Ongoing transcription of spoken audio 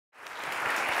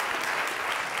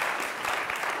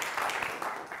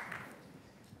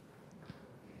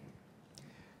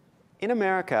In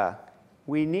America,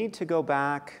 we need to go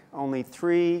back only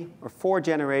 3 or 4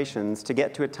 generations to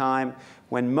get to a time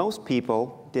when most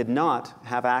people did not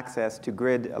have access to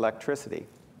grid electricity.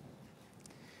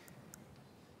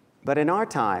 But in our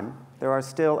time, there are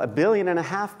still 1.5 billion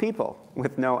people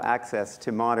with no access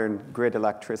to modern grid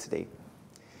electricity.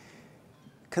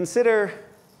 Consider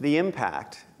the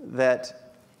impact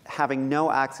that having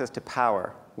no access to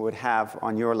power would have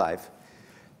on your life.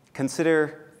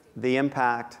 Consider the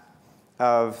impact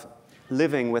of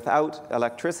living without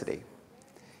electricity.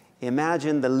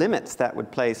 Imagine the limits that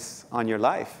would place on your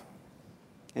life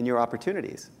and your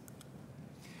opportunities.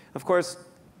 Of course,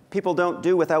 people don't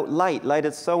do without light. Light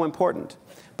is so important.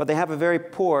 But they have a very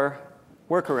poor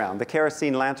workaround, the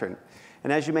kerosene lantern.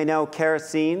 And as you may know,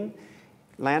 kerosene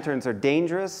lanterns are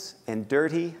dangerous and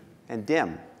dirty and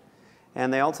dim.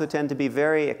 And they also tend to be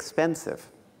very expensive.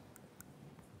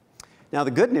 Now,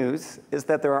 the good news is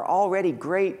that there are already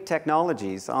great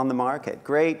technologies on the market,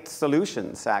 great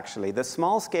solutions, actually. The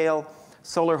small-scale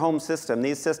solar home system,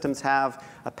 these systems have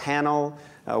a panel,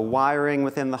 a wiring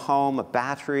within the home, a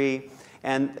battery,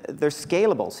 and they're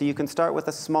scalable. So you can start with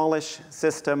a smallish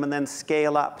system and then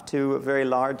scale up to a very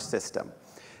large system.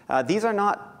 These are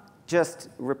not just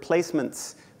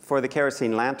replacements for the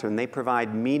kerosene lantern. They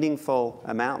provide meaningful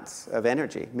amounts of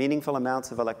energy, meaningful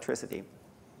amounts of electricity.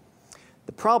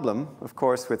 The problem, of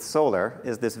course, with solar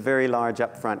is this very large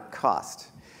upfront cost.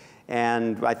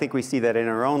 And I think we see that in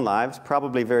our own lives.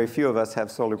 Probably very few of us have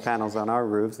solar panels on our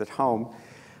roofs at home.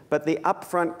 But the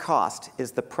upfront cost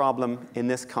is the problem in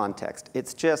this context.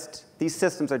 It's just, these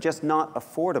systems are just not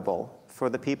affordable for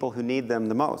the people who need them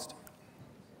the most.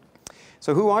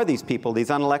 So who are these people, these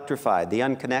unelectrified, the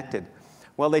unconnected?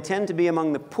 Well, they tend to be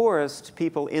among the poorest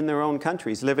people in their own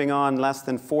countries, living on less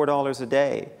than $4 a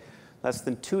day, less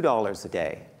than $2 a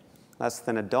day, less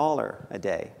than $1 a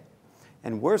day.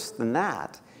 And worse than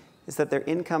that is that their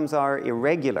incomes are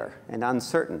irregular and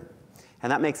uncertain.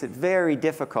 And that makes it very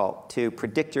difficult to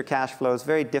predict your cash flows,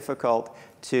 very difficult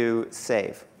to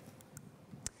save.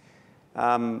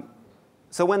 So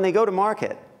when they go to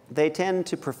market, they tend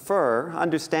to prefer,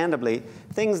 understandably,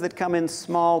 things that come in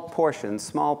small portions,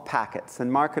 small packets.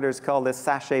 And marketers call this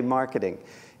sachet marketing,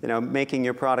 making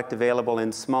your product available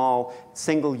in small,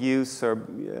 single-use or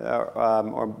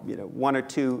 1 or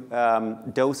 2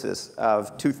 doses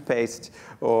of toothpaste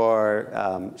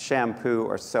or shampoo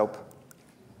or soap.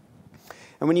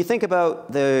 And when you think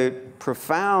about the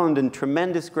profound and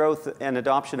tremendous growth and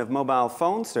adoption of mobile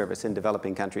phone service in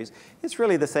developing countries, it's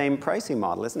really the same pricing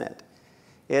model, isn't it?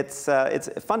 It's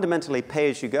fundamentally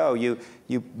pay-as-you-go.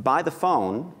 You buy the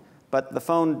phone, but the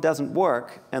phone doesn't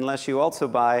work unless you also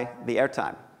buy the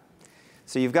airtime.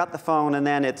 So you've got the phone, and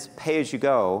then it's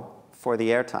pay-as-you-go for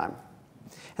the airtime.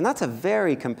 And that's a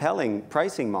very compelling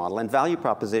pricing model and value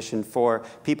proposition for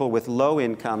people with low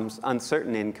incomes,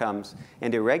 uncertain incomes,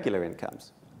 and irregular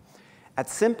incomes. At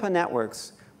Simpa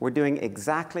Networks, we're doing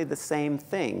exactly the same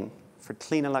thing for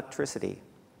clean electricity.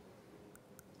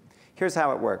 Here's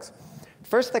how it works.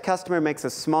 First, the customer makes a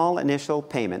small initial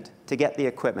payment to get the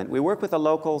equipment. We work with a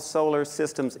local solar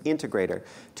systems integrator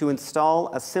to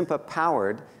install a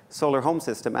Simpa-powered solar home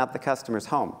system at the customer's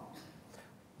home.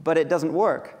 But it doesn't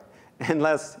work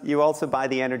unless you also buy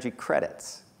the energy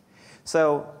credits.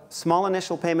 So small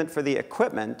initial payment for the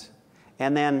equipment,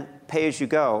 and then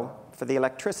pay-as-you-go for the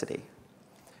electricity.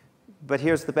 But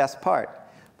here's the best part.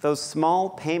 Those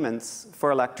small payments for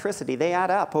electricity, they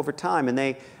add up over time, and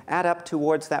they add up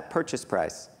towards that purchase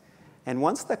price. And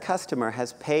once the customer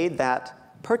has paid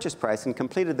that purchase price and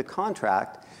completed the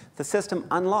contract, the system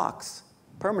unlocks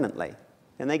permanently,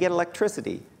 and they get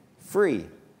electricity free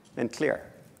and clear.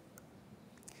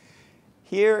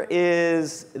 Here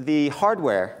is the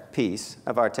hardware piece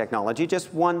of our technology,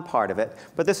 just one part of it,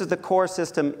 but this is the core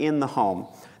system in the home.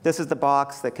 This is the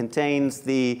box that contains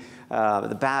the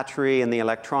battery and the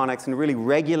electronics and really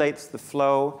regulates the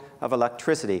flow of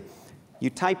electricity. You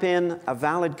type in a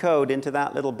valid code into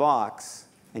that little box,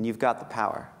 and you've got the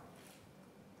power.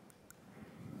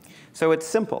 So it's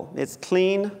simple. It's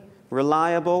clean,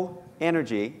 reliable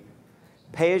energy,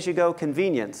 pay-as-you-go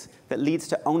convenience that leads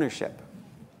to ownership.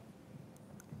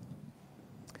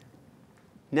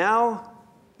 Now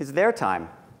is their time.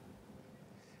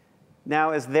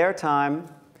 Now is their time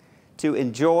to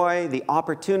enjoy the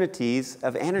opportunities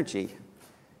of energy.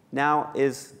 Now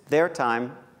is their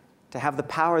time to have the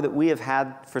power that we have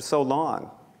had for so long.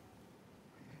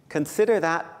 Consider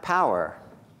that power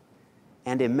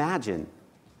and imagine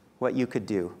what you could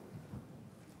do.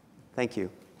 Thank you.